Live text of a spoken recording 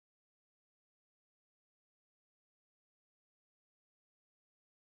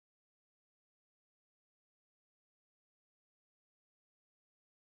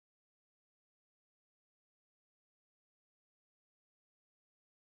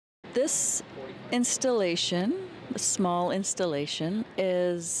This installation, a small installation,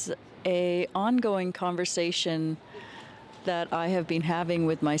 is an ongoing conversation that I have been having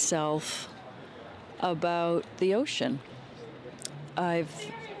with myself about the ocean. I've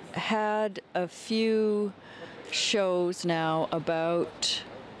had a few shows now about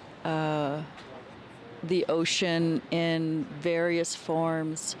the ocean in various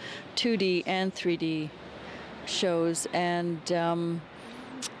forms, 2D and 3D shows, and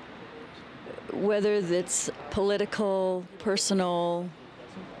whether it's political, personal,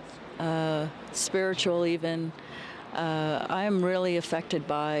 spiritual even, I am really affected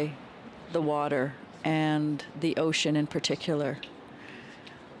by the water and the ocean in particular.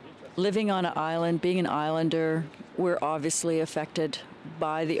 Living on an island, being an islander, we're obviously affected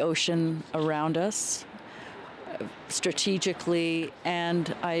by the ocean around us, strategically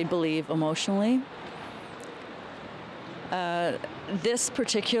and I believe emotionally. This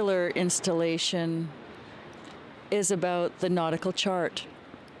particular installation is about the nautical chart.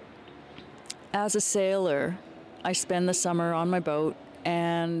 As a sailor, I spend the summer on my boat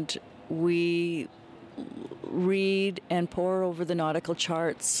and we read and pore over the nautical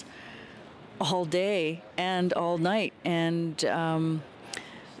charts all day and all night, and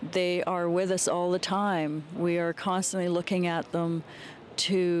they are with us all the time. We are constantly looking at them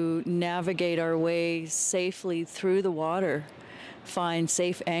to navigate our way safely through the water, find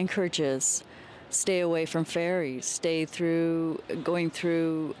safe anchorages, stay away from ferries, going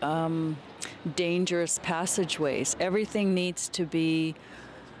through dangerous passageways. Everything needs to be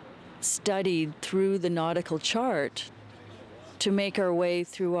studied through the nautical chart to make our way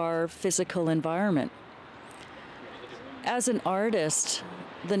through our physical environment. As an artist,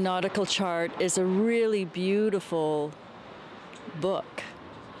 the nautical chart is a really beautiful book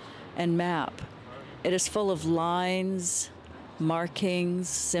and map. It is full of lines, markings,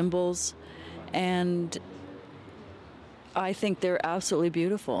 symbols, and I think they're absolutely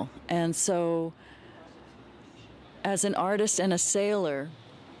beautiful. And so, as an artist and a sailor,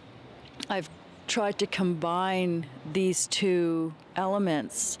 I've tried to combine these two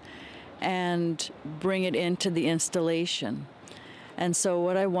elements and bring it into the installation. And so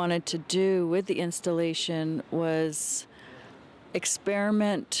what I wanted to do with the installation was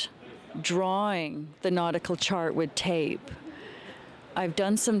experiment drawing the nautical chart with tape. I've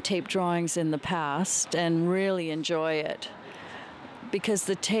done some tape drawings in the past and really enjoy it because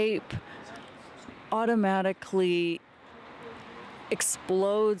the tape automatically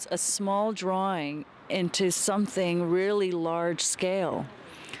explodes a small drawing into something really large scale.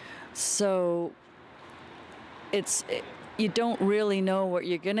 So you don't really know what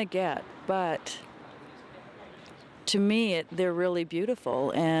you're going to get, but to me they're really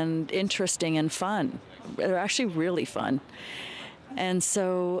beautiful and interesting and fun. They're actually really fun. And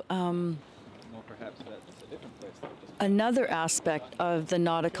so another aspect of the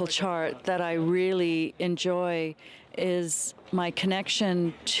nautical chart that I really enjoy is my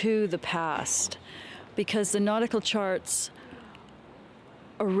connection to the past, because the nautical charts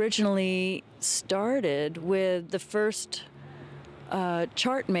originally started with the first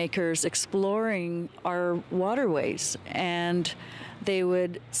chart makers exploring our waterways, and they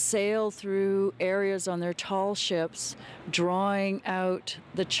would sail through areas on their tall ships, drawing out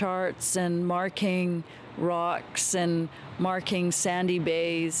the charts and marking rocks and marking sandy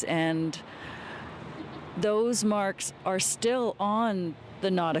bays, and those marks are still on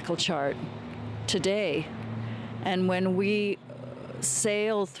the nautical chart today. And when we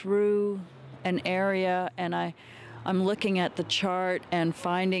sail through an area and I'm looking at the chart and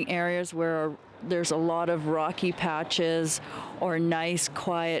finding areas where there's a lot of rocky patches or nice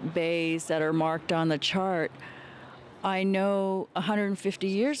quiet bays that are marked on the chart, I know 150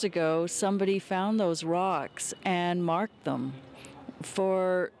 years ago somebody found those rocks and marked them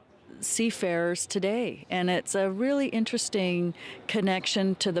for seafarers today. And it's a really interesting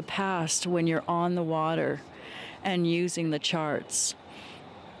connection to the past when you're on the water and using the charts.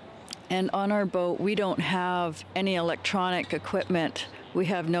 And on our boat, we don't have any electronic equipment. We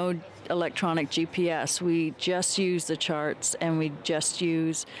have no electronic GPS. We just use the charts, and we just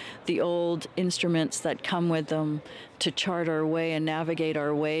use the old instruments that come with them to chart our way and navigate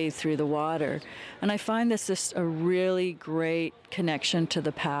our way through the water. And I find this is a really great connection to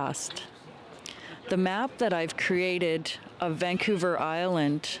the past. The map that I've created of Vancouver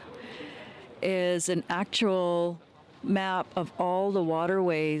Island is an actual map of all the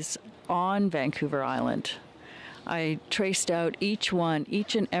waterways on Vancouver Island. I traced out each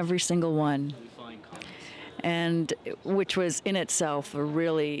and every single one, and which was in itself a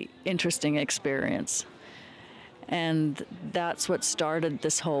really interesting experience. And that's what started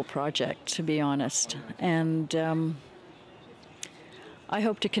this whole project, to be honest. And I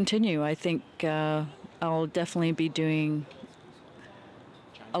hope to continue. I think I'll definitely be doing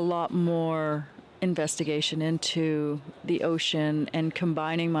a lot more investigation into the ocean and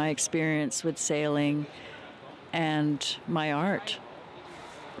combining my experience with sailing and my art.